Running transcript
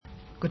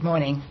Good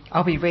morning.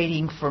 I'll be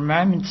reading from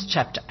Romans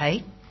chapter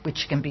 8,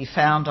 which can be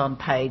found on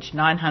page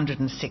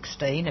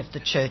 916 of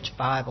the Church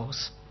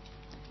Bibles.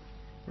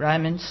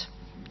 Romans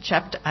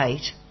chapter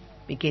 8,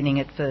 beginning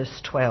at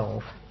verse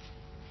 12.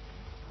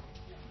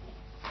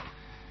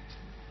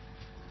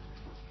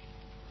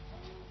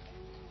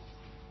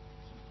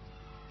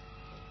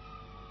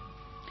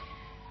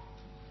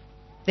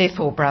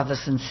 Therefore,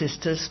 brothers and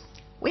sisters,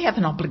 we have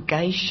an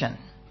obligation,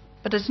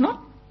 but it's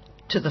not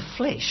to the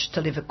flesh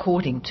to live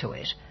according to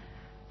it.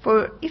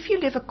 For if you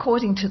live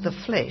according to the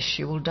flesh,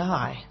 you will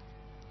die.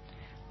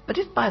 But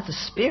if by the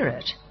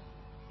Spirit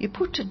you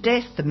put to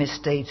death the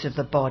misdeeds of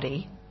the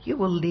body, you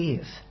will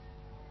live.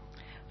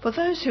 For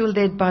those who are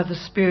led by the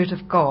Spirit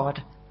of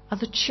God are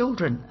the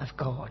children of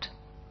God.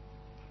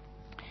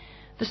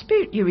 The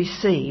Spirit you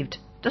received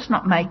does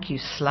not make you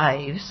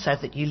slaves so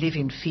that you live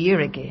in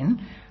fear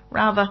again.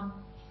 Rather,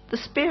 the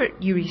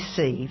Spirit you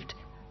received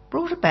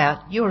brought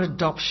about your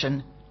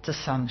adoption to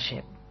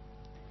sonship.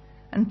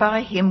 And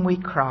by him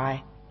we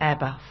cry,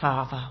 Abba,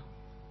 Father.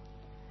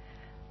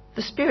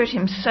 The Spirit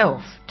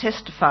himself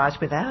testifies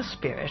with our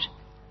spirit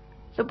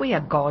that we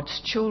are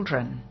God's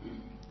children.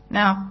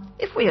 Now,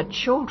 if we are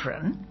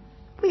children,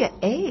 we are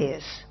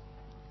heirs,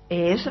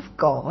 heirs of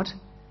God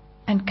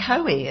and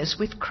co-heirs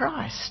with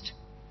Christ,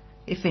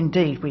 if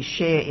indeed we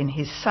share in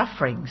his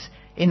sufferings,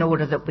 in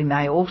order that we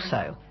may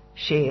also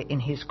share in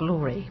his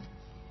glory.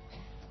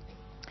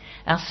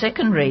 Our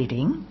second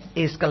reading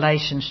is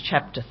Galatians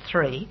chapter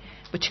 3,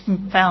 which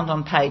can be found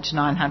on page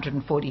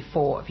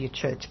 944 of your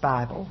Church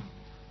Bible.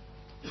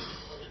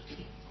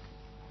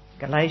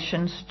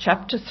 Galatians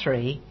chapter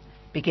 3,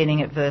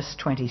 beginning at verse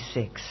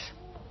 26.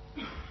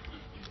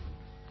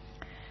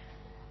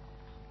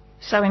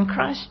 So in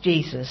Christ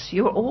Jesus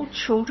you are all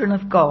children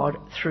of God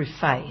through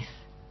faith.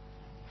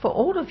 For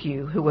all of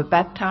you who were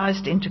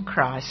baptised into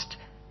Christ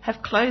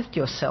have clothed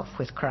yourself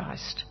with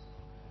Christ.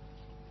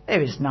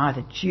 There is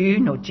neither Jew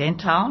nor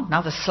Gentile,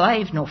 neither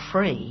slave nor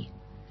free,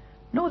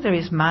 nor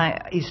is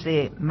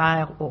there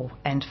male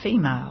and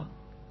female,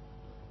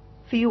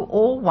 for you are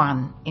all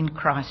one in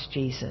Christ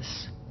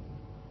Jesus.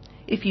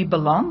 If you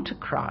belong to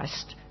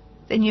Christ,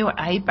 then you are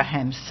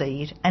Abraham's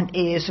seed and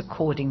heirs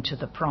according to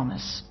the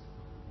promise.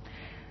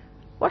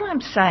 What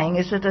I'm saying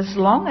is that as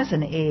long as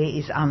an heir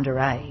is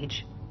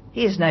underage,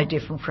 he is no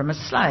different from a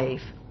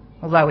slave,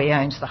 although he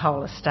owns the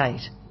whole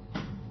estate.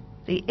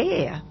 The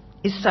heir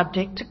is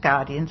subject to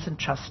guardians and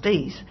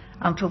trustees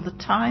until the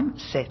time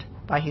set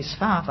by his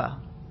father.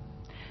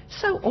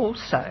 So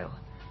also,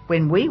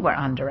 when we were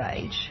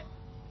underage,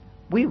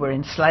 we were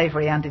in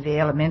slavery under the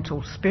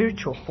elemental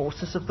spiritual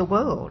forces of the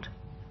world.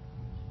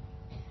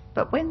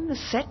 But when the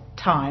set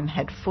time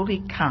had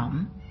fully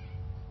come,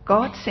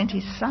 God sent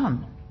his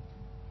Son,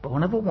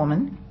 born of a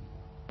woman,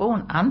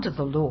 born under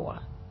the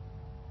law,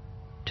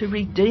 to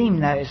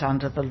redeem those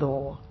under the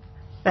law,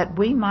 that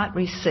we might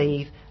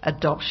receive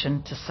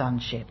adoption to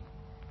sonship.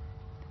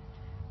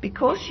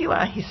 Because you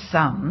are his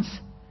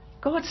sons,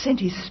 God sent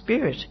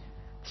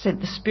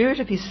the Spirit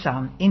of his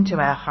Son into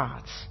our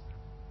hearts,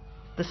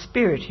 the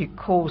Spirit who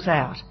calls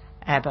out,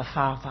 Abba,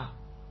 Father.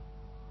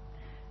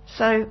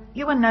 So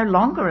you are no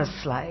longer a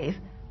slave,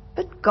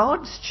 but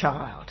God's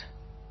child.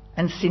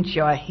 And since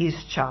you are his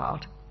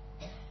child,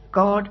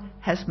 God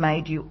has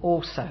made you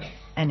also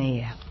an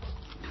heir.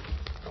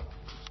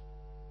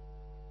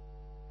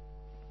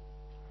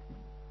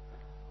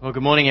 Well,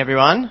 good morning,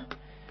 everyone.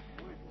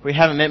 If we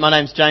haven't met, my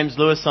name's James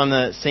Lewis. I'm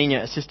the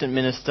Senior Assistant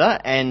Minister,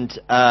 and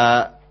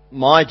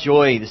my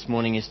joy this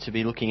morning is to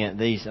be looking at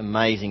these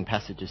amazing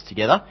passages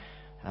together.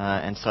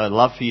 And so I'd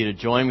love for you to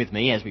join with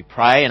me as we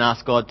pray and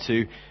ask God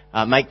to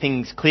make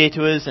things clear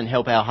to us and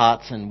help our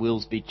hearts and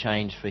wills be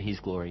changed for his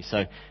glory.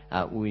 So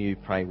will you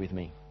pray with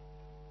me?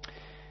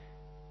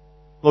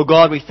 Lord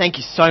God, we thank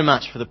you so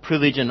much for the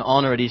privilege and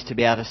honour it is to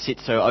be able to sit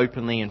so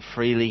openly and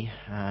freely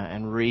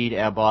and read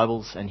our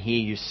Bibles and hear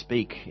you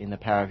speak in the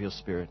power of your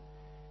Spirit.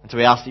 And so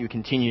we ask that you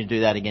continue to do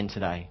that again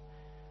today.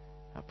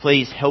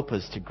 Please help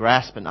us to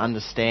grasp and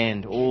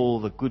understand all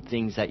the good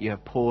things that you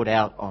have poured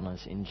out on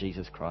us in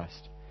Jesus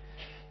Christ.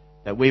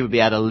 That we would be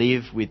able to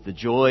live with the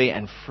joy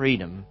and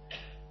freedom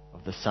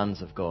of the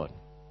sons of God.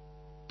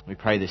 We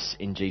pray this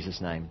in Jesus'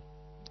 name.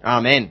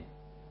 Amen.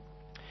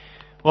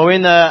 Well, we're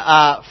in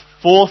the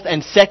fourth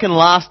and second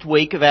last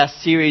week of our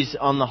series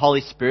on the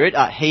Holy Spirit,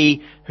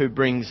 He Who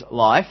Brings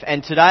Life.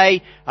 And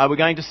today we're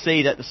going to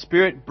see that the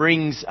Spirit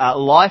brings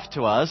life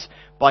to us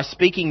by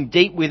speaking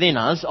deep within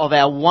us of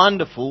our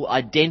wonderful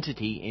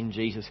identity in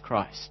Jesus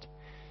Christ.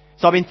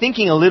 So I've been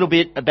thinking a little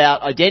bit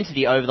about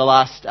identity over the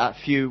last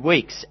few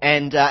weeks.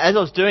 And as I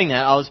was doing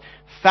that, I was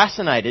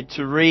fascinated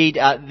to read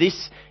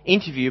this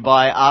interview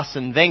by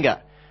Arsene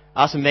Wenger.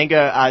 Arsene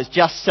Wenger has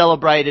just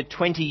celebrated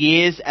 20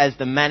 years as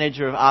the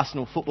manager of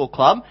Arsenal Football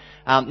Club.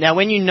 Now,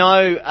 when you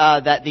know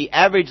that the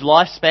average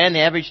lifespan, the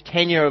average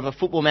tenure of a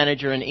football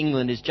manager in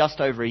England is just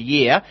over a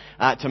year,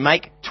 to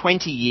make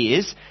 20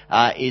 years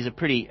is a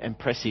pretty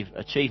impressive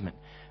achievement.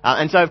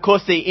 And so, of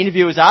course, the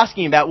interviewer was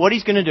asking about what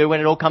he's going to do when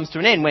it all comes to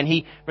an end, when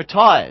he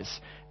retires.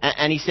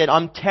 And he said,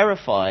 I'm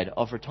terrified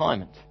of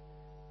retirement.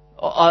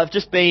 I've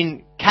just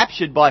been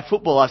captured by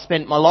football. I've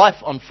spent my life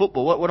on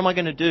football. What am I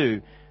going to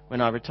do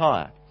when I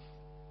retire?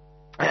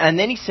 And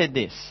then he said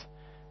this.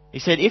 He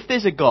said, if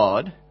there's a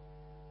God,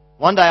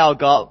 one day I'll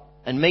go up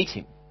and meet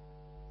him.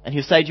 And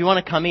he'll say, do you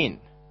want to come in?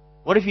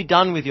 What have you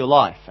done with your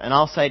life? And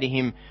I'll say to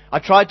him, I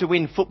tried to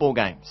win football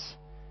games.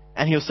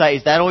 And he'll say,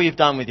 is that all you've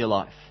done with your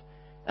life?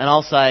 And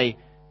I'll say,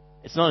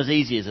 it's not as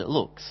easy as it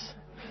looks.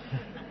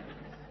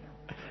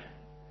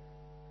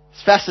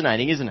 It's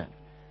fascinating, isn't it?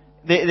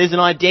 There's an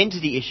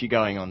identity issue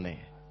going on there.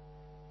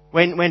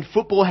 When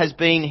football has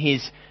been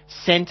his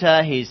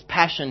centre, his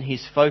passion,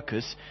 his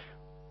focus,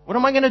 what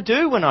am I going to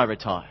do when I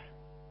retire?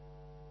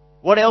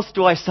 What else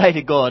do I say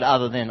to God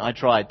other than I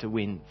tried to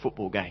win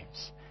football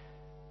games?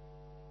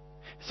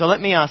 So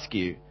let me ask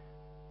you,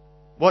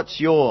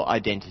 what's your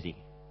identity?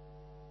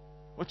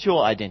 What's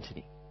your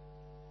identity?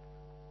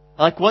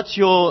 Like, what's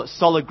your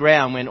solid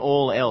ground when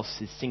all else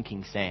is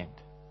sinking sand?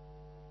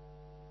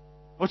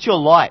 What's your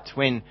light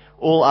when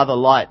all other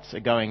lights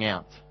are going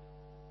out?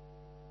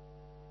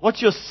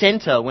 What's your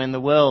centre when the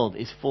world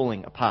is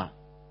falling apart?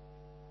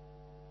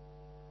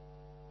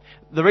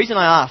 The reason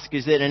I ask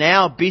is that in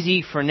our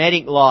busy,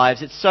 frenetic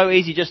lives, it's so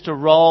easy just to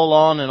roll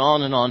on and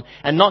on and on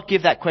and not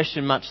give that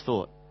question much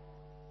thought.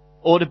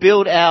 Or to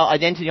build our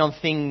identity on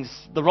things,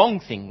 the wrong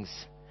things.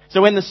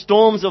 So when the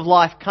storms of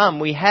life come,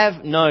 we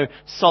have no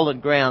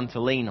solid ground to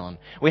lean on.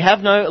 We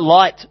have no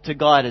light to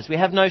guide us. We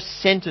have no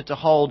centre to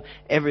hold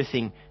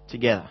everything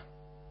together.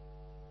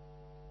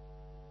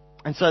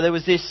 And so there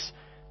was this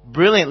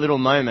brilliant little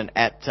moment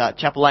at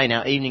Chapel Lane,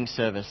 our evening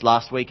service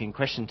last week in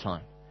Question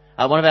Time.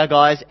 One of our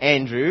guys,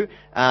 Andrew,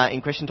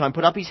 in Question Time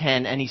put up his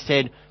hand and he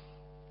said,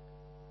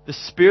 the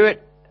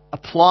Spirit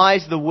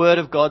applies the Word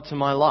of God to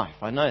my life.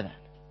 I know that.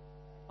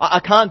 I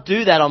can't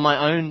do that on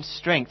my own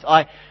strength.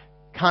 I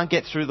can't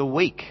get through the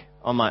week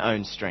on my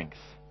own strength.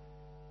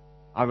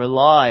 I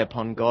rely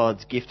upon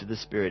God's gift of the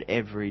Spirit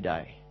every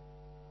day.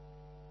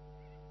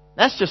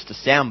 That's just a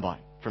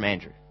soundbite from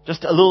Andrew.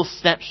 Just a little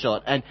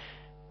snapshot.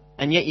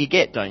 And yet you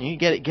get, don't you?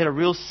 You get a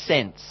real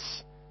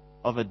sense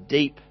of a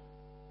deep,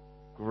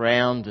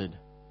 grounded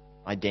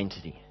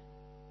identity.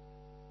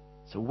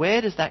 So where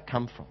does that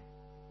come from?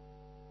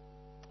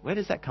 Where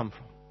does that come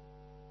from?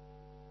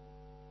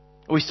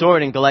 We saw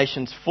it in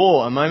Galatians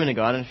 4 a moment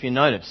ago. I don't know if you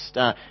noticed.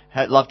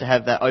 I'd love to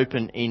have that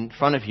open in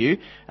front of you.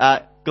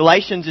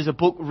 Galatians is a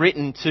book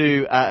written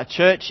to a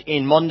church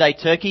in modern-day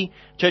Turkey,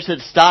 a church that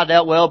had started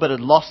out well but had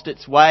lost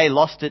its way,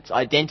 lost its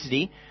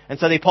identity. And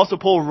so the Apostle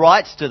Paul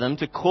writes to them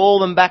to call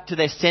them back to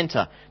their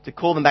centre, to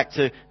call them back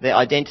to their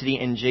identity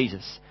in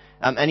Jesus.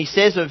 And he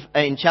says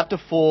in chapter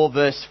 4,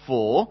 verse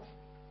 4,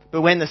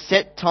 but when the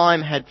set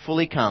time had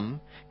fully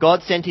come,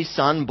 God sent his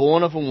Son,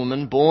 born of a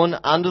woman, born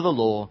under the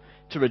law,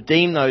 to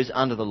redeem those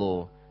under the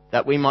law,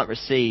 that we might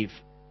receive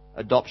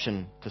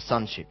adoption to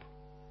sonship.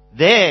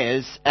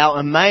 There's our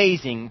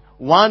amazing,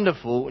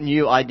 wonderful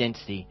new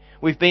identity.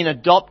 We've been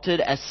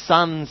adopted as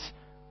sons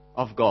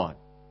of God.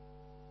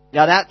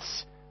 Now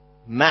that's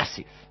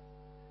massive.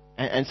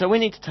 And so we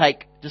need to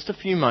take just a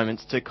few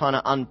moments to kind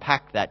of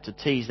unpack that, to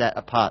tease that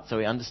apart so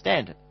we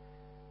understand it.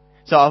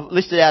 So I've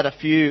listed out a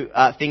few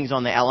things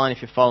on the outline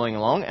if you're following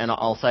along, and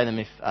I'll say them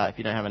if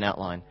you don't have an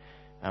outline.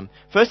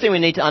 First thing we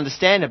need to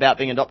understand about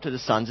being adopted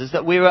as sons is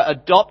that we were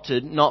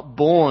adopted, not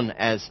born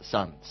as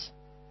sons.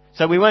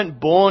 So we weren't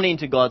born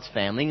into God's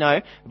family. No,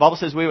 the Bible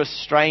says we were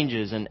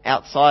strangers and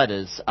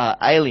outsiders,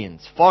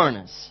 aliens,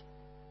 foreigners.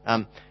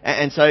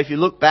 And so if you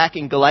look back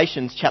in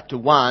Galatians chapter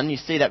 1, you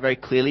see that very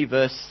clearly,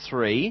 verse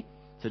 3.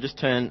 So just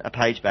turn a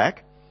page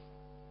back.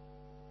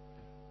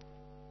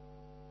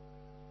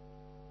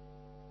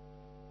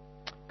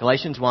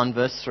 Galatians 1,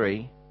 verse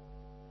 3.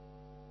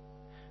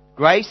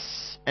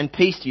 Grace and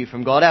peace to you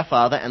from God our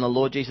Father and the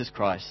Lord Jesus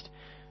Christ,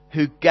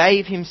 who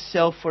gave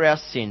himself for our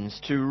sins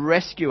to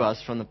rescue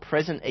us from the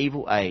present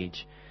evil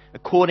age,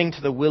 according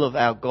to the will of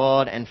our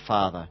God and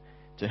Father,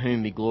 to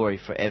whom be glory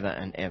forever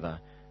and ever.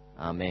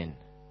 Amen.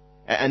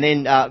 And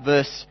then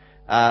verse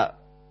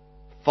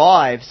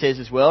 5 says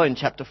as well in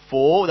chapter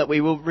 4 that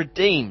we were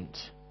redeemed. Do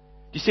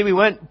you see, we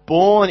weren't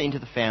born into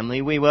the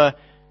family, we were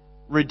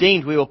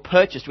redeemed, we were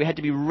purchased. We had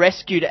to be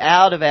rescued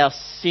out of our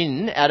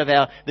sin, out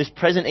of this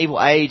present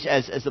evil age,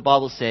 as the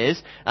Bible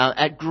says,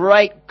 at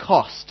great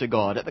cost to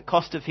God, at the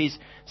cost of his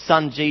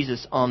Son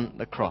Jesus on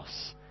the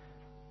cross.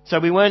 So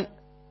we weren't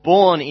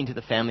born into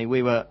the family,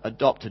 we were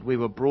adopted, we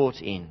were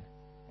brought in.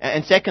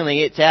 And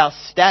secondly, it's our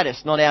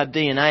status, not our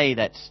DNA,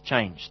 that's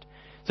changed.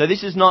 So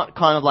this is not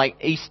kind of like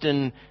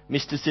Eastern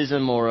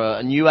mysticism or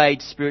a New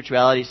Age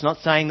spirituality. It's not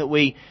saying that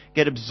we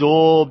get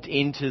absorbed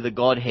into the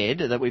Godhead,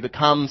 that we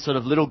become sort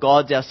of little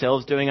gods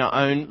ourselves doing our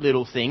own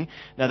little thing.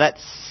 Now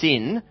that's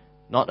sin,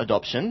 not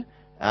adoption.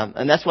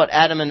 And that's what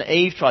Adam and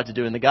Eve tried to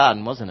do in the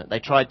garden, wasn't it? They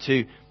tried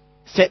to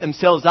set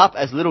themselves up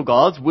as little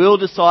gods. We'll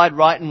decide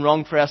right and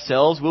wrong for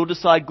ourselves. We'll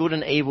decide good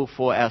and evil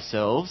for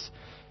ourselves.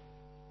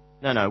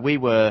 No, we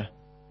were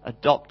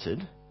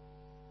adopted.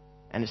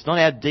 And it's not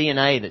our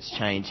DNA that's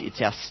changed,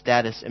 it's our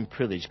status and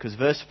privilege. Because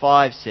verse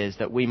 5 says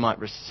that we might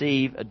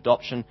receive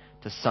adoption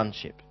to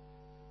sonship.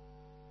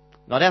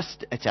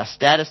 It's our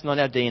status, not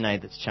our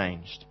DNA that's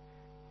changed.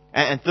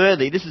 And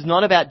thirdly, this is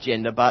not about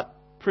gender, but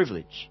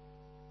privilege.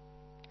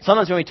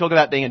 Sometimes when we talk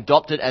about being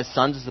adopted as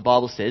sons, as the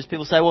Bible says,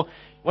 people say, well,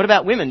 what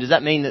about women? Does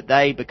that mean that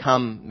they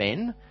become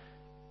men?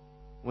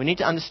 We need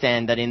to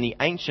understand that in the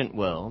ancient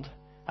world,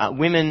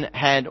 women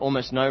had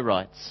almost no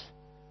rights.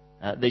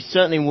 They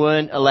certainly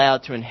weren't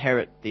allowed to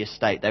inherit the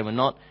estate. They were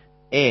not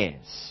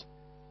heirs.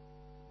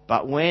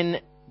 But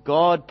when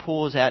God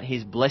pours out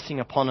His blessing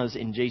upon us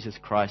in Jesus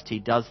Christ, He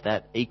does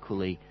that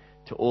equally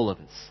to all of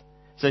us.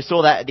 So we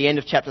saw that at the end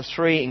of chapter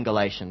 3 in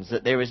Galatians,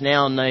 that there is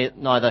now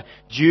neither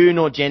Jew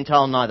nor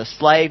Gentile, neither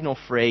slave nor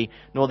free,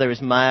 nor there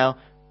is male,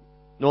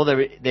 nor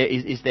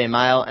is there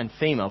male and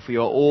female, for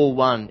you are all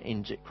one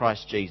in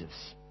Christ Jesus.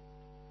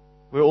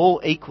 We're all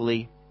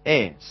equally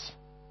heirs.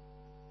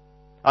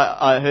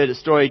 I heard a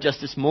story just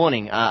this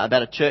morning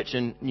about a church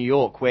in New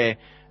York where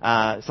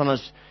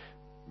sometimes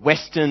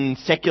Western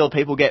secular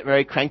people get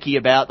very cranky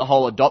about the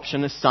whole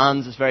adoption of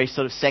sons. It's very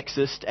sort of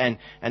sexist, and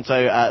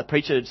so a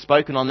preacher had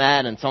spoken on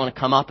that, and someone had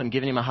come up and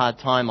given him a hard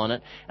time on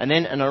it. And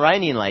then an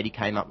Iranian lady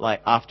came up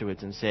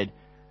afterwards and said,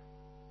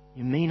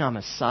 "You mean I'm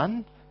a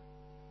son?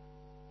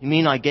 You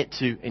mean I get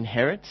to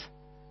inherit?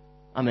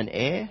 I'm an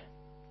heir?"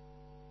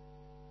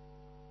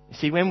 You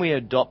see, when we are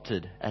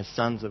adopted as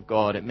sons of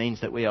God, it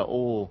means that we are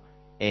all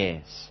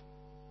heirs.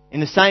 In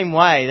the same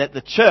way that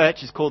the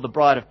church is called the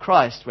bride of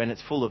Christ when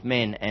it's full of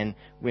men and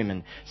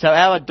women. So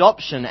our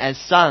adoption as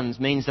sons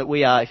means that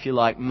we are, if you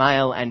like,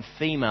 male and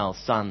female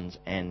sons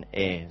and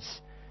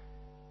heirs.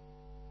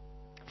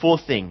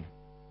 Fourth thing,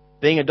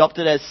 being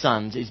adopted as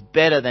sons is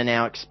better than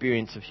our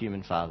experience of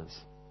human fathers.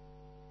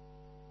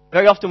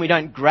 Very often we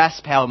don't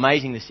grasp how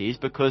amazing this is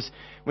because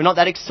we're not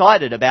that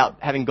excited about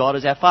having God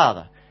as our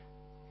father.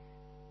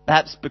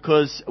 Perhaps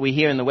because we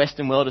hear in the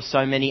Western world of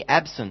so many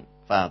absent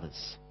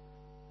fathers.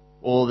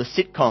 Or the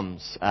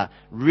sitcoms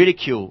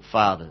ridicule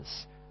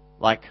fathers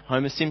like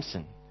Homer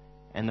Simpson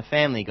and The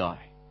Family Guy.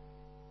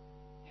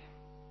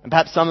 And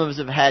perhaps some of us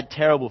have had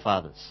terrible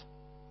fathers,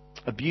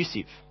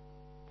 abusive,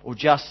 or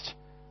just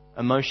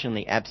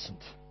emotionally absent.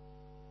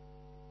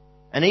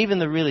 And even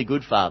the really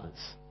good fathers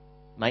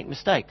make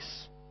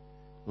mistakes,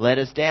 let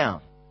us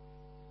down,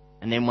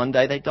 and then one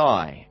day they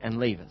die and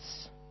leave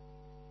us.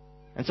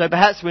 And so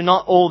perhaps we're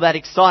not all that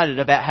excited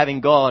about having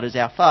God as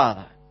our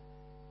Father.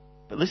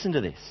 But listen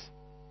to this.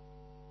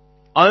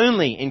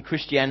 Only in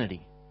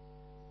Christianity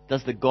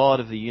does the God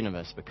of the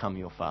universe become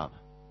your Father.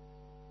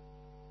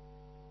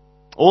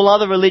 All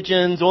other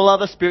religions, all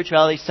other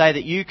spiritualities say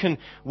that you can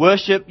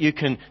worship, you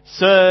can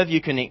serve, you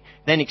can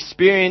then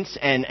experience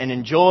and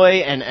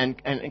enjoy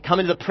and come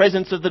into the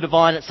presence of the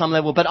divine at some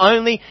level. But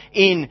only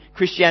in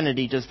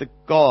Christianity does the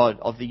God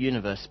of the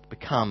universe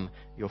become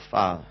your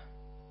Father.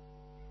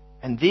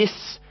 And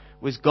this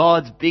was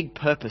God's big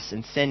purpose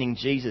in sending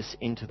Jesus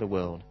into the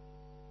world.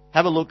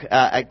 Have a look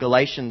at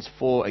Galatians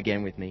 4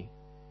 again with me.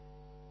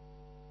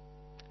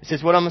 It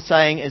says, what I'm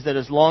saying is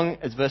that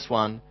verse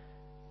 1,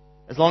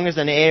 as long as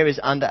an heir is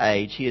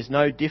underage, he is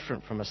no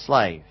different from a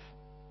slave,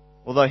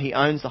 although he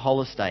owns the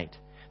whole estate.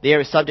 The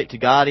heir is subject to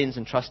guardians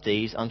and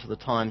trustees until the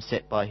time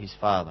set by his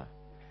father.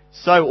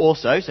 So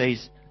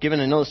he's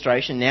given an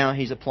illustration, now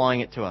he's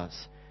applying it to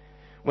us.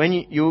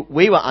 When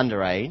we were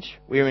underage,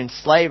 we were in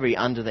slavery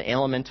under the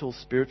elemental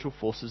spiritual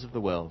forces of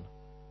the world.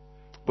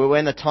 But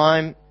when the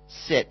time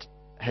set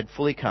had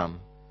fully come,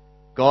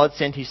 God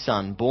sent His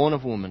Son, born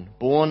of woman,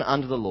 born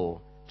under the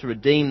law, to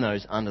redeem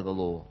those under the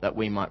law, that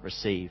we might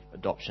receive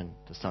adoption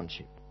to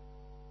sonship.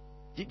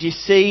 Do you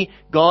see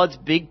God's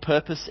big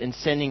purpose in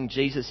sending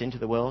Jesus into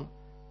the world?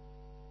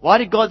 Why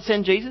did God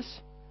send Jesus?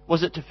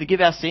 Was it to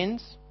forgive our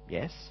sins?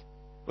 Yes.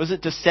 Was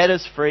it to set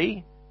us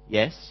free?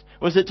 Yes.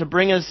 Was it to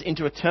bring us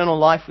into eternal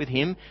life with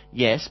Him?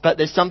 Yes. But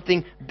there's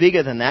something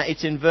bigger than that.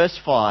 It's in verse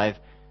 5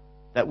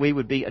 that we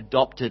would be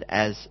adopted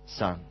as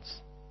sons.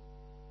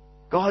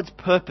 God's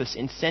purpose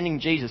in sending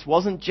Jesus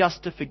wasn't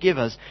just to forgive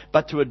us,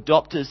 but to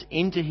adopt us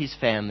into His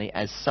family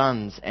as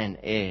sons and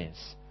heirs.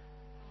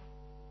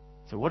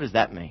 So what does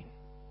that mean?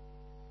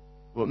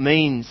 Well, it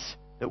means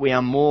that we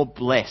are more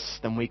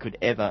blessed than we could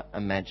ever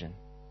imagine.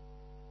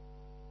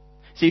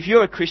 See, if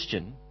you're a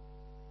Christian,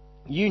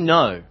 you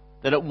know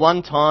that at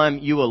one time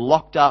you were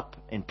locked up,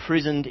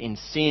 imprisoned in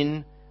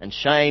sin and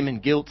shame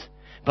and guilt,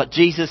 but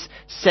Jesus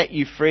set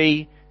you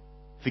free,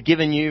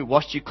 forgiven you,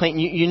 washed you clean.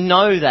 You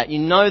know that. You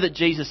know that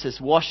Jesus has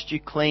washed you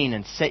clean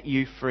and set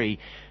you free.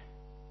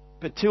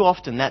 But too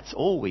often that's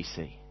all we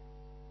see.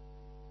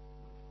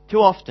 Too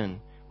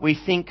often we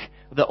think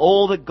that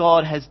all that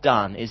God has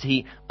done is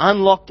He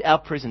unlocked our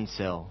prison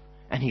cell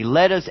and He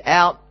led us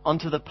out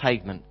onto the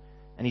pavement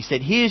and He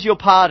said, here's your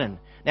pardon.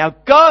 Now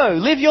go,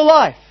 live your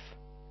life.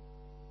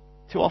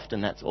 Too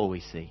often that's all we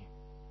see.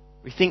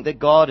 We think that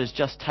God has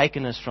just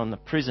taken us from the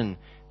prison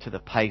to the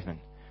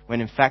pavement,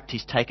 when in fact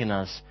He's taken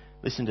us,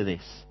 listen to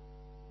this,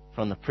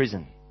 from the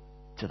prison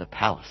to the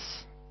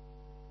palace.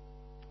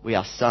 We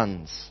are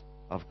sons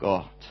of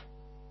God.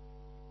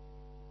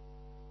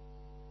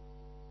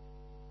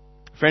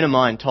 A friend of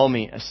mine told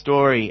me a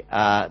story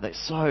that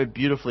so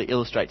beautifully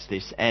illustrates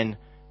this, and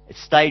It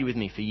stayed with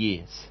me for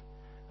years.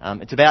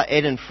 It's about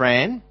Ed and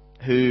Fran,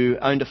 who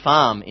owned a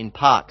farm in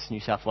Parkes, New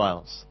South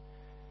Wales.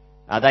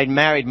 They'd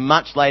married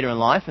much later in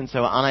life and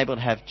so were unable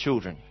to have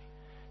children.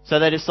 So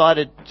they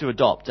decided to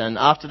adopt, and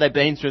after they'd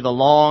been through the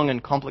long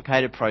and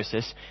complicated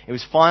process, it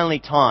was finally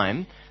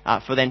time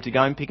for them to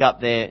go and pick up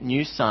their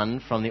new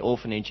son from the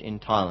orphanage in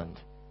Thailand,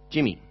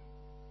 Jimmy.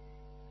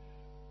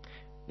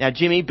 Now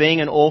Jimmy,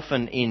 being an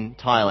orphan in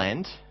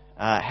Thailand,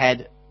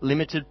 had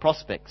limited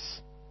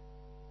prospects.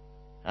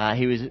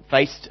 He was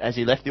faced, as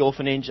he left the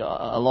orphanage,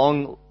 a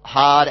long,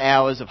 hard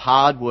hours of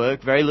hard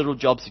work, very little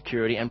job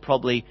security, and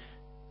probably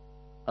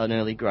an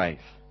early grave.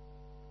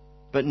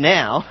 But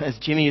now, as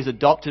Jimmy is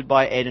adopted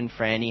by Ed and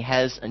Fran, he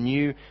has a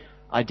new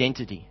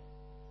identity,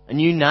 a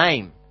new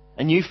name,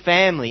 a new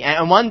family,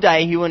 and one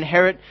day he will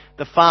inherit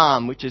the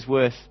farm, which is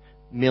worth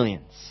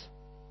millions.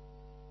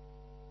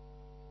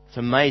 It's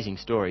an amazing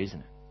story, isn't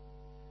it?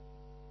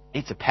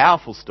 It's a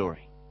powerful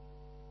story.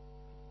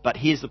 But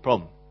here's the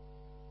problem.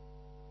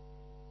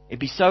 It'd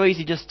be so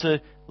easy just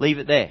to leave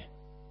it there.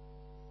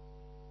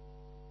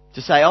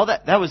 To say, oh,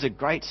 that was a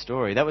great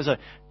story. That was a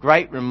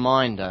great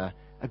reminder,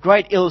 a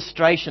great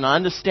illustration. I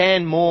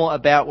understand more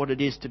about what it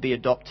is to be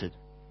adopted.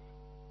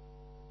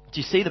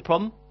 Do you see the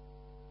problem?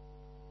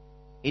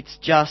 It's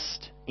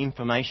just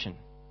information.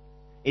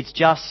 It's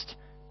just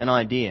an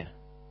idea.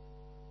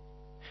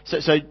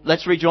 So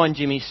let's rejoin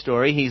Jimmy's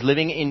story. He's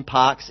living in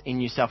Parkes in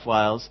New South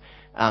Wales,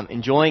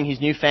 enjoying his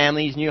new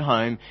family, his new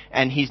home,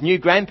 and his new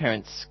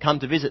grandparents come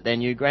to visit their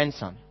new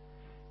grandson.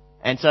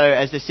 And so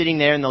as they're sitting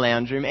there in the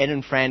lounge room, Ed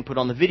and Fran put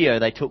on the video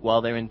they took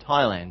while they were in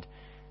Thailand.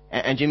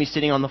 And Jimmy's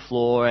sitting on the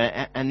floor,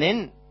 and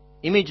then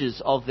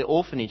images of the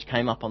orphanage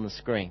came up on the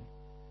screen.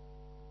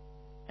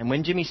 And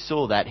when Jimmy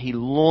saw that, he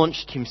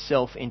launched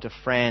himself into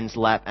Fran's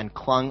lap and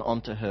clung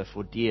onto her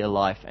for dear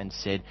life and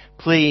said,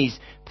 "Please,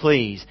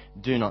 please,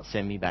 do not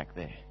send me back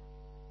there."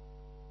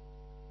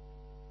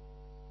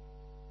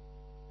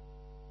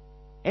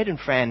 Ed and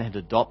Fran had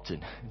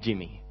adopted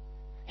Jimmy.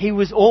 He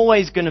was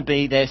always going to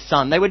be their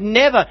son. They would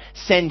never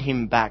send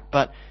him back,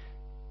 but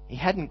he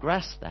hadn't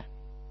grasped that.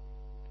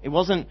 It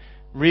wasn't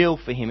real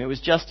for him. It was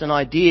just an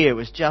idea. It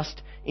was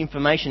just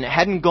information. It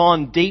hadn't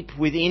gone deep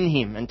within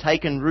him and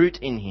taken root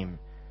in him.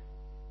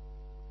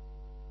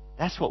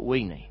 That's what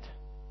we need.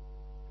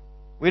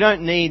 We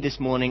don't need this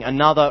morning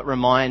another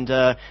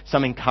reminder,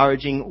 some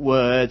encouraging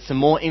words, some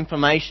more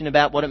information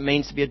about what it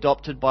means to be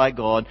adopted by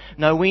God.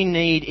 No, we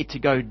need it to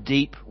go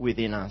deep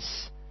within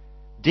us.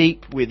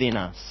 Deep within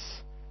us.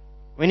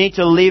 We need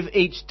to live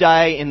each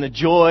day in the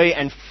joy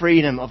and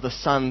freedom of the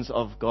sons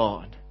of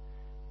God.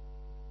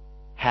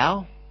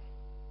 How?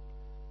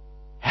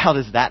 How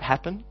does that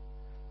happen?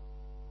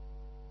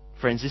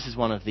 Friends, this is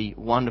one of the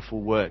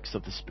wonderful works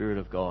of the Spirit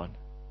of God.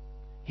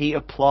 He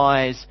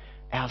applies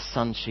our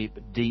sonship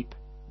deep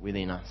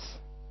within us.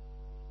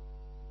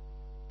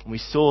 We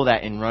saw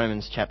that in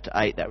Romans chapter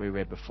 8 that we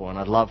read before, and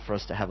I'd love for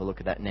us to have a look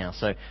at that now.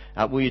 So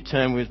will you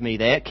turn with me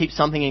there? Keep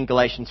something in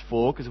Galatians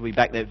 4, because we'll be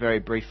back there very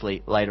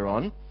briefly later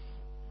on.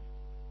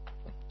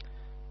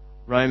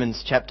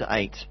 Romans chapter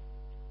 8,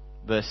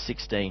 verse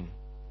 16.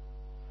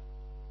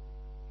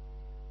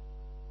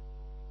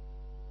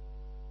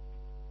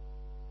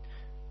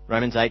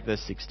 Romans 8,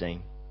 verse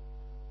 16.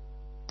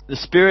 The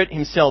Spirit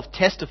Himself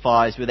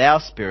testifies with our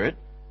spirit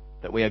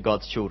that we are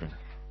God's children.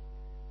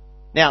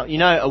 Now, you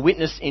know, a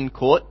witness in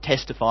court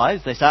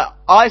testifies. They say,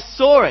 "I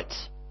saw it.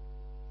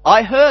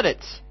 I heard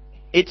it.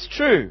 It's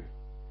true."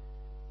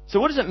 So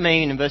what does it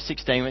mean in verse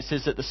 16 when it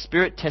says that the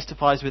Spirit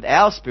testifies with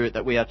our spirit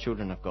that we are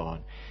children of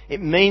God?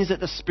 It means that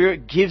the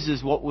Spirit gives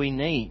us what we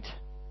need.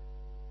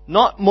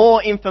 Not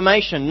more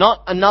information,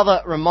 not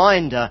another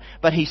reminder,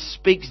 but He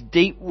speaks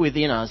deep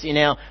within us, in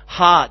our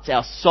hearts,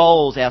 our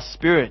souls, our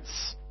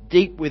spirits,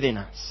 deep within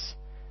us,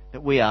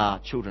 that we are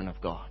children of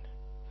God.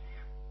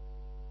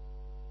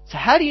 So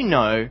how do you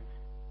know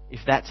if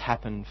that's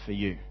happened for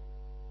you?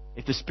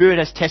 If the Spirit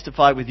has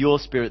testified with your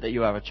spirit that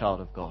you are a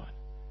child of God?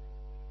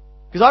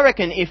 Because I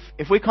reckon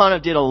if we kind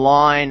of did a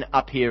line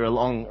up here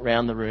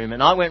around the room,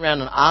 and I went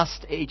around and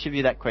asked each of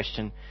you that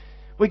question,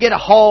 we get a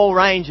whole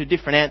range of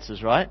different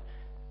answers, right?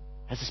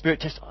 Has the Spirit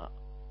testified?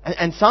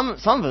 And some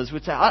of us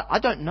would say, I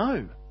don't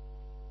know.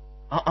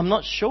 I'm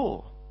not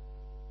sure.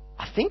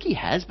 I think He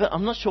has, but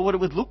I'm not sure what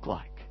it would look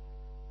like.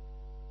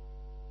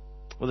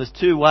 Well, there's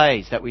two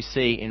ways that we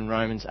see in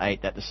Romans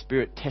 8 that the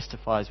Spirit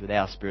testifies with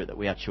our spirit that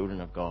we are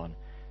children of God.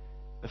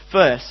 The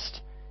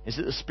first is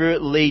that the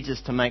Spirit leads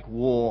us to make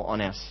war on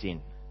our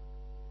sin.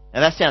 Now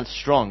that sounds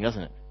strong,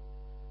 doesn't it?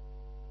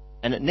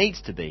 And it needs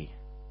to be,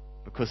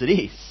 because it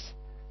is.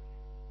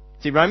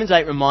 See, Romans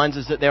 8 reminds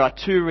us that there are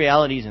two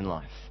realities in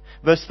life.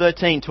 Verse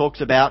 13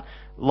 talks about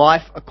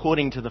life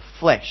according to the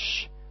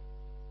flesh.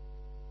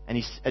 And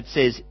it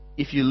says,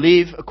 if you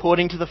live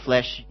according to the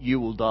flesh, you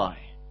will die.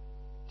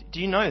 Do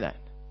you know that?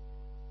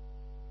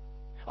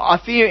 I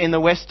fear in the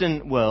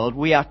Western world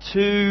we are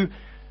too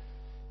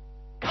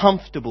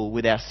comfortable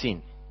with our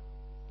sin.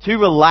 Too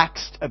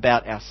relaxed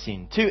about our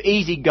sin. Too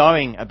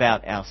easygoing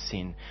about our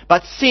sin.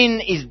 But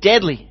sin is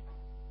deadly.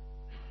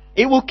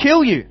 It will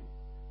kill you.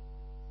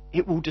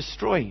 it will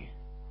destroy you.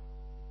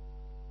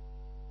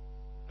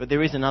 But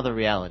there is another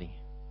reality.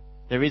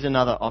 There is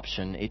another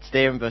option. It's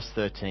there in verse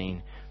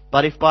 13.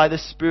 But if by the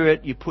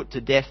Spirit you put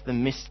to death the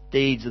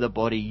misdeeds of the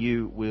body,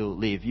 you will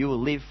live. You will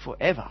live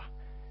forever.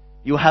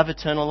 You will have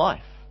eternal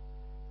life.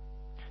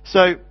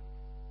 So,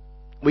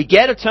 we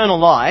get eternal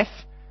life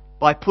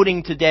by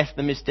putting to death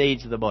the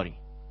misdeeds of the body.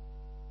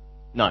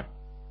 No.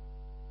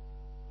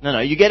 No,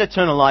 you get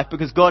eternal life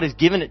because God has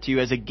given it to you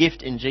as a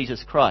gift in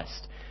Jesus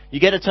Christ. You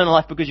get eternal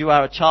life because you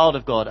are a child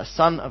of God, a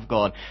son of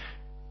God.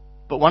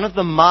 But one of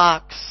the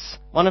marks,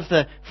 one of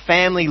the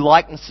family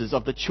likenesses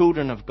of the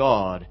children of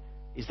God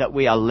is that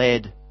we are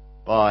led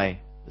by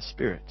the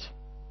Spirit.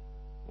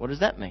 What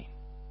does that mean?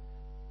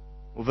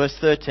 Well, verse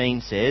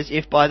 13 says,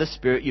 if by the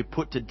Spirit you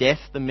put to death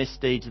the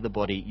misdeeds of the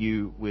body,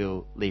 you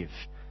will live.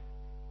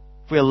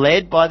 If we are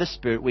led by the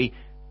Spirit, we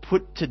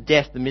put to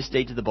death the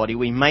misdeeds of the body,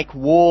 we make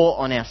war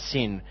on our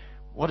sin.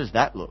 What does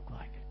that look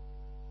like?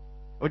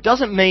 Well, it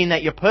doesn't mean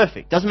that you're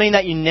perfect. It doesn't mean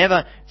that you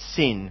never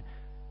sin.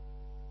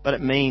 But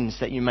it means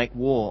that you make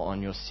war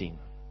on your sin.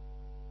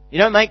 You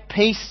don't make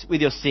peace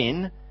with your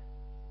sin.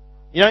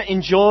 You don't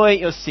enjoy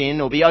your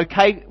sin or be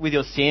okay with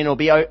your sin or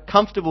be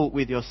comfortable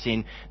with your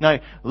sin. No,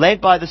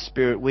 led by the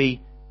Spirit,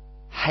 we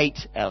hate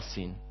our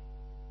sin.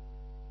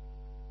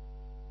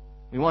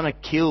 We want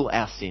to kill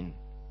our sin.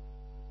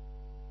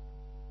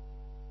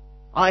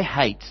 I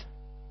hate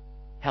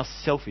how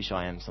selfish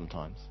I am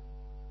sometimes.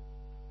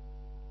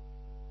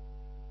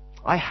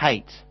 I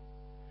hate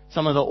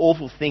some of the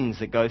awful things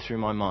that go through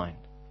my mind.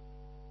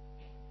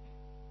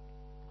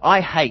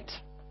 I hate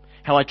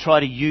how I try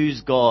to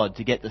use God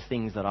to get the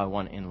things that I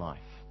want in life.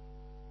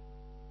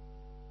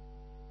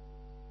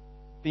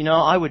 But you know,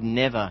 I would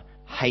never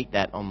hate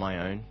that on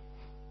my own.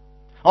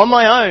 On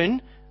my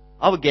own,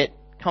 I would get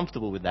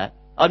comfortable with that.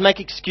 I'd make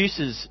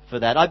excuses for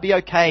that. I'd be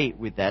okay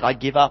with that.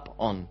 I'd give up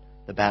on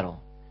the battle.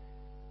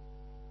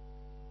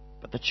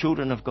 But the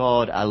children of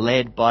God are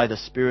led by the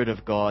Spirit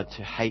of God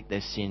to hate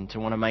their sin, to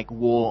want to make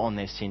war on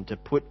their sin, to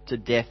put to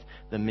death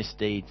the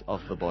misdeeds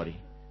of the body.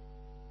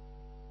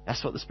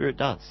 That's what the Spirit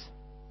does.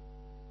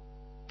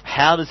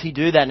 How does He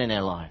do that in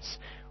our lives?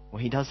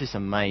 Well, He does this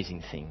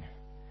amazing thing.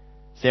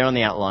 It's there on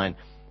the outline.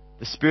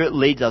 The Spirit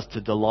leads us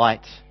to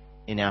delight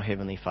in our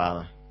Heavenly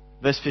Father.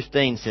 Verse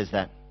 15 says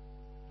that.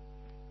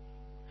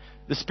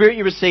 The Spirit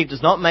you received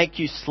does not make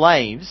you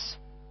slaves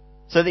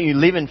so that you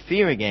live in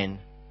fear again.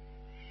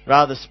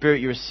 Rather, the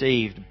Spirit you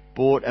received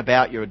brought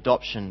about your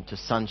adoption to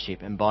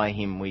sonship, and by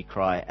Him we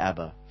cry,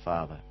 Abba,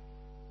 Father.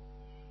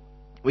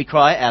 We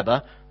cry,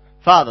 Abba,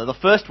 Father. The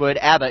first word,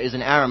 Abba, is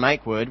an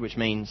Aramaic word which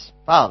means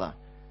Father.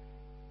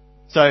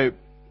 So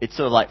it's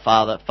sort of like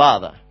Father,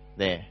 Father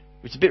there,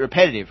 which is a bit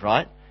repetitive,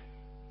 right?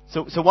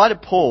 So why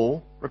did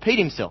Paul repeat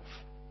himself?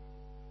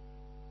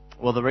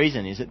 Well, the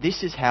reason is that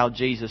this is how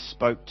Jesus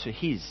spoke to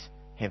His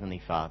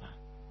Heavenly Father.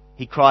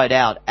 He cried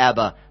out,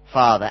 Abba,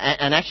 Father.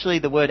 And actually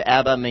the word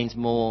Abba means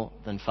more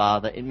than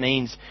Father. It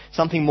means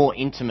something more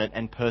intimate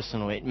and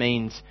personal. It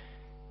means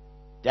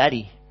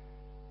Daddy,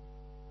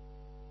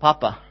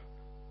 Papa.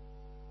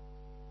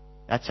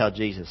 That's how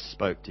Jesus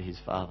spoke to His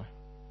Father.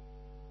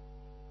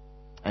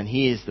 And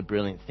here's the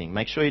brilliant thing.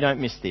 Make sure you don't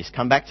miss this.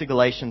 Come back to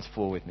Galatians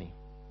 4 with me.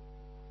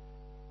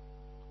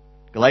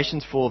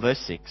 Galatians 4 verse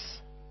 6.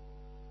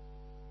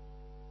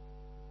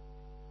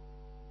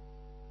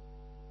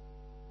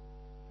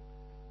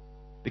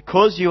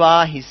 Because you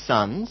are His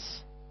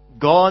sons,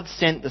 God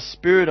sent the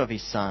Spirit of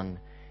His Son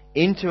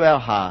into our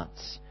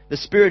hearts, the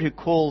Spirit who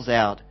calls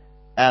out,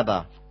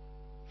 Abba,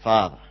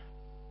 Father.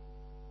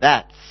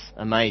 That's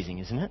amazing,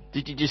 isn't it?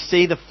 Did you just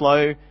see the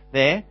flow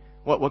there?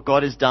 What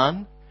God has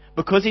done?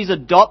 Because He's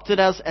adopted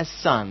us as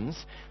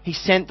sons, He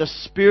sent the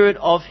Spirit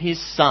of His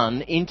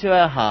Son into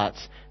our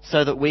hearts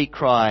so that we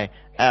cry,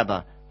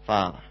 Abba,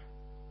 Father.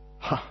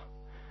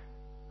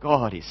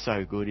 God is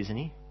so good, isn't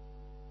He?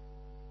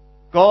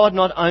 God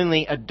not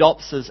only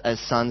adopts us as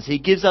sons, He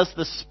gives us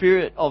the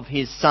Spirit of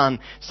His Son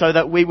so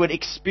that we would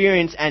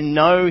experience and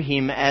know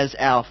Him as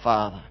our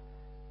Father.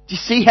 Do you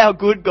see how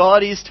good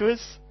God is to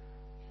us?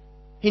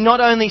 He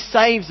not only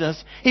saves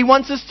us, He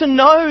wants us to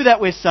know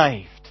that we're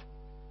saved.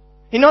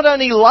 He not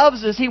only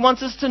loves us, He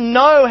wants us to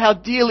know how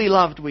dearly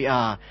loved we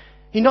are.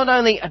 He not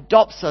only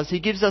adopts us, He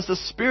gives us the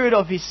Spirit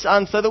of His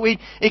Son so that we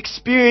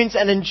experience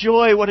and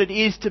enjoy what it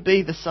is to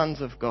be the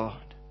sons of God.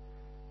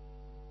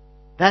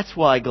 That's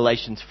why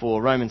Galatians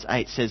 4, Romans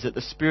 8 says that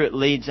the Spirit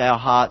leads our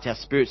hearts, our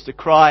spirits, to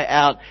cry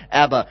out,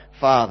 Abba,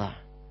 Father.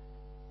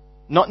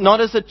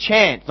 Not as a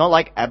chant, not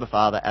like Abba,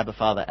 Father, Abba,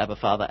 Father, Abba,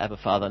 Father, Abba,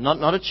 Father.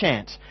 Not a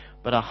chant,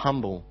 but a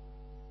humble,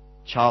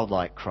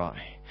 childlike cry.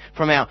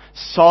 From our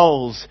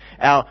souls,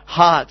 our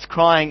hearts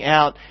crying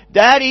out,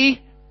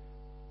 Daddy,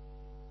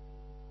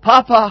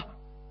 Papa,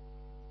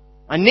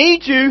 I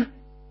need you.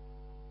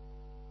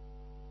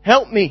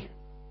 Help me.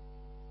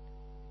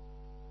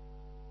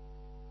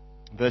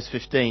 Verse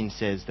 15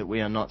 says that we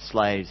are not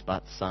slaves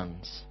but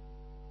sons.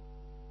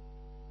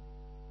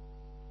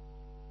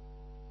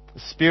 The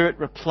Spirit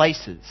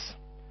replaces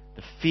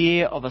the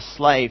fear of a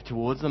slave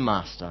towards the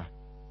master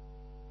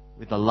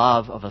with the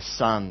love of a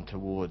son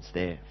towards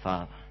their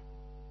father.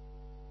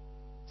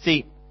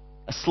 See,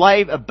 a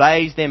slave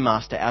obeys their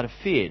master out of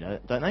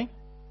fear, don't they?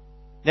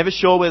 Never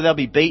sure whether they'll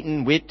be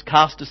beaten, whipped,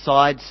 cast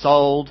aside,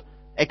 sold,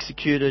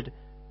 executed.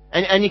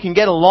 And you can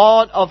get a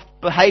lot of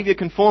behaviour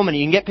conformity.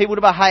 You can get people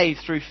to behave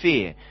through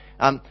fear.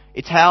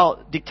 It's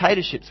how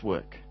dictatorships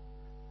work.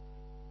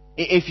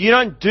 If you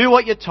don't do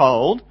what you're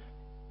told,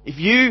 if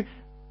you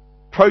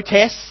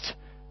protest,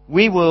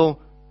 we will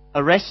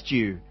arrest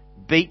you,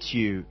 beat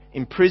you,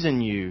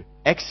 imprison you,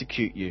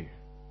 execute you.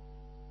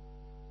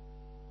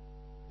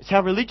 It's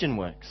how religion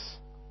works.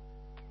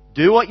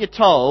 Do what you're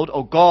told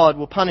or God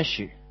will punish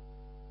you.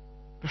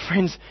 But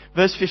friends,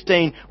 verse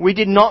 15, we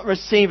did not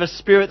receive a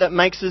spirit that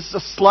makes us a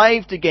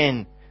slave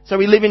again. So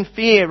we live in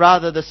fear.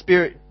 Rather, the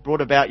Spirit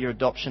brought about your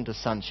adoption to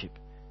sonship.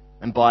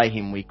 And by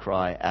Him we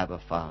cry,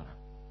 Abba, Father.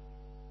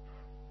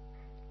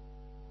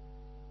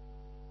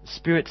 The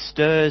Spirit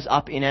stirs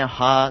up in our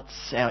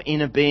hearts, our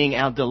inner being,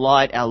 our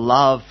delight, our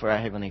love for our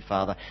Heavenly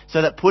Father.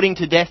 So that putting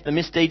to death the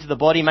misdeeds of the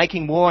body,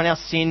 making war on our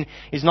sin,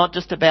 is not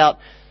just about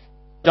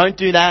don't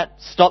do that,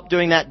 stop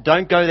doing that,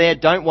 don't go there,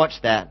 don't watch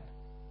that.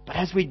 But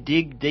as we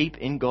dig deep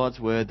in God's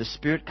Word, the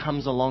Spirit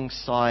comes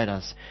alongside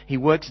us. He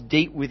works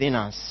deep within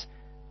us.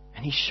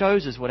 And He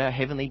shows us what our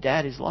Heavenly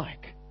Dad is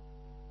like.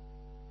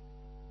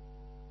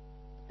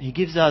 He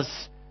gives us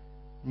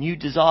new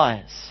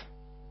desires,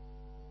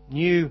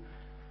 new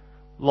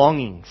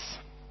longings.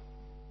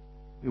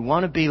 We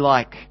want to be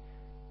like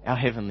our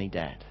Heavenly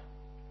Dad.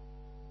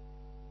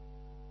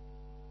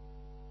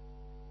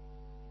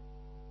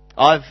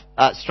 I've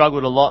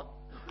struggled a lot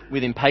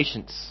with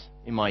impatience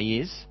in my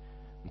years.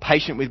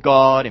 Impatient with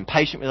God,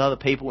 impatient with other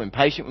people,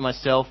 impatient with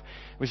myself,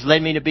 which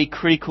led me to be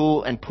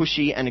critical and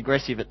pushy and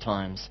aggressive at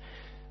times.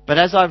 But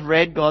as I've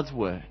read God's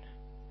Word,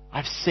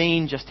 I've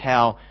seen just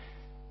how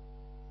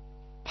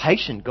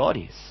patient God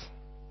is,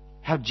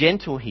 how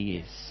gentle He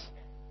is,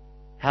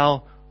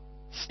 how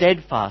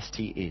steadfast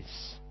He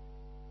is.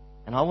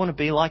 And I want to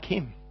be like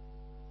Him.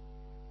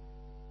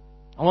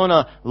 I want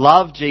to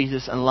love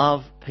Jesus and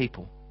love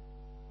people.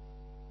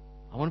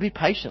 I want to be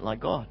patient like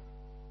God.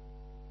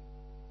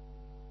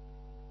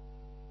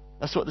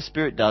 That's what the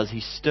Spirit does. He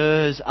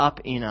stirs up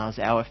in us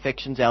our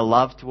affections, our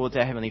love towards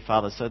our Heavenly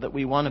Father so that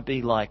we want to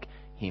be like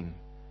Him.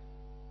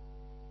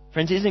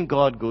 Friends, isn't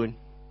God good?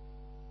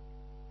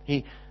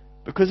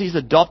 Because He's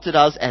adopted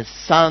us as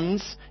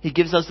sons, He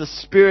gives us the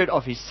Spirit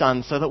of His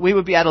Son so that we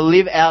would be able to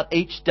live out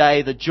each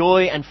day the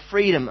joy and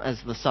freedom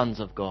as the sons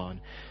of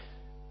God.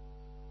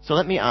 So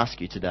let me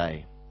ask you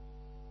today,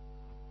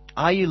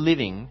 are you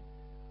living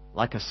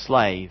like a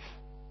slave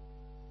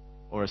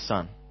or a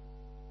son?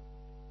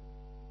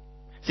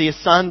 See, a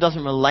son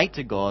doesn't relate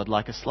to God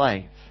like a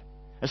slave.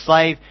 A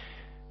slave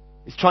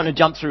is trying to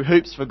jump through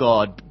hoops for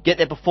God, get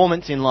their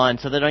performance in line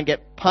so they don't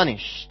get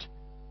punished.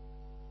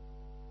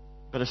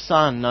 But a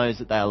son knows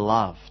that they are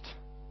loved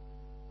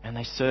and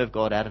they serve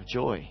God out of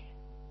joy.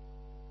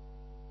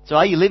 So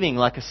are you living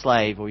like a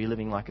slave or are you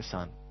living like a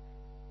son?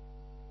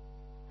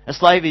 A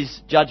slave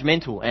is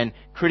judgmental and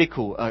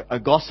critical, a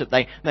gossip.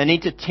 They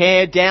need to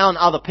tear down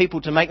other people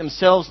to make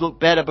themselves look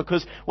better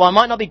because, well, I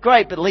might not be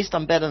great, but at least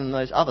I'm better than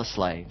those other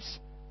slaves.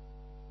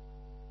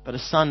 But a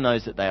son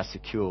knows that they are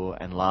secure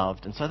and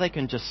loved, and so they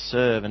can just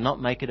serve and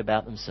not make it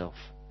about themselves.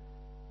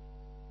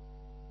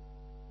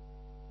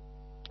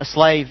 A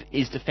slave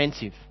is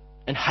defensive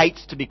and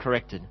hates to be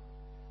corrected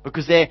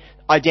because their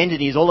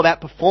identity is all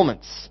about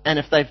performance. And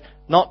if they've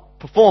not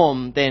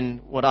performed,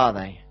 then what are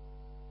they?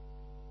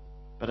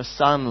 But a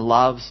son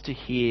loves to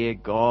hear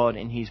God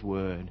in His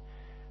Word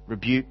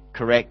rebuke,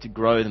 correct,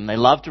 grow them. They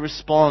love to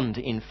respond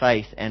in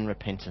faith and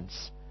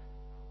repentance.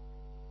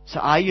 So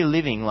are you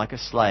living like a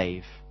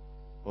slave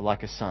or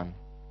like a son?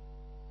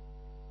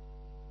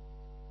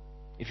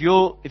 If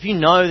you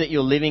know that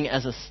you're living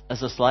as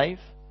a slave,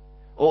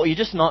 or you're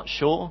just not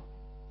sure,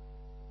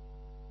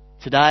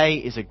 today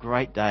is a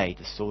great day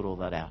to sort all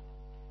that out.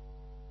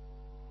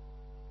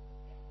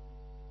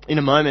 In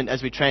a moment,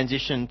 as we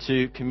transition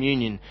to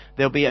communion,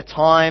 there'll be a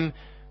time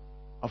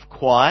of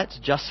quiet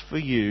just for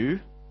you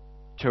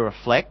to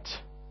reflect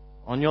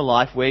on your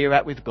life, where you're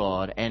at with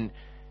God, and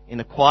in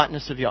the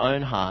quietness of your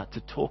own heart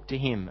to talk to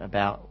Him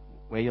about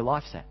where your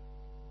life's at.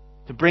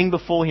 To bring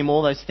before Him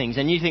all those things.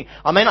 And you think,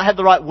 I may not have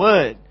the right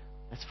word.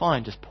 That's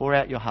fine, just pour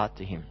out your heart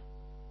to Him.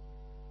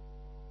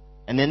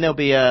 And then there'll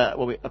be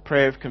a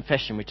prayer of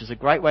confession, which is a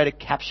great way to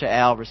capture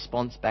our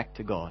response back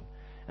to God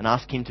and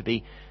ask Him to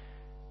be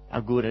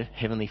our good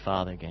Heavenly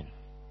Father again.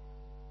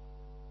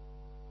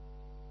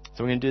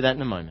 So we're going to do that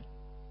in a moment.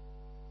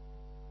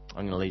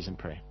 I'm going to lead us in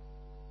prayer.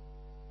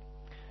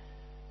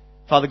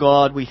 Father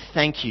God, we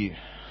thank You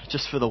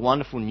just for the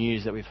wonderful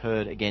news that we've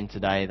heard again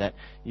today, that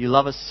You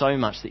love us so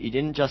much that You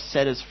didn't just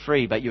set us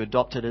free, but You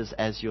adopted us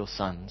as Your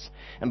sons.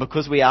 And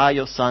because we are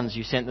Your sons,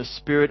 You sent the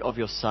Spirit of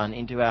Your Son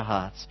into our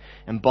hearts.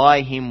 And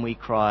by Him we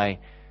cry,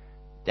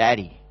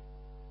 Daddy,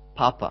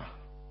 Papa.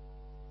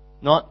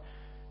 Not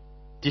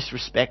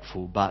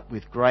disrespectful, but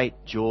with great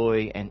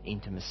joy and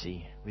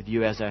intimacy with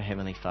You as our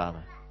Heavenly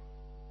Father.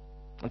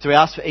 And so we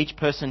ask for each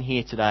person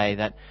here today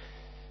that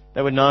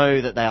They would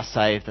know that they are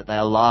saved, that they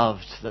are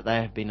loved, that they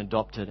have been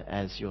adopted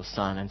as your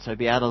son, and so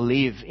be able to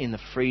live in the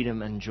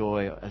freedom and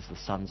joy as the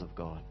sons of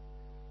God.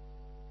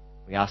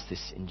 We ask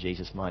this in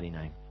Jesus' mighty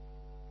name.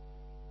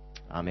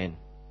 Amen.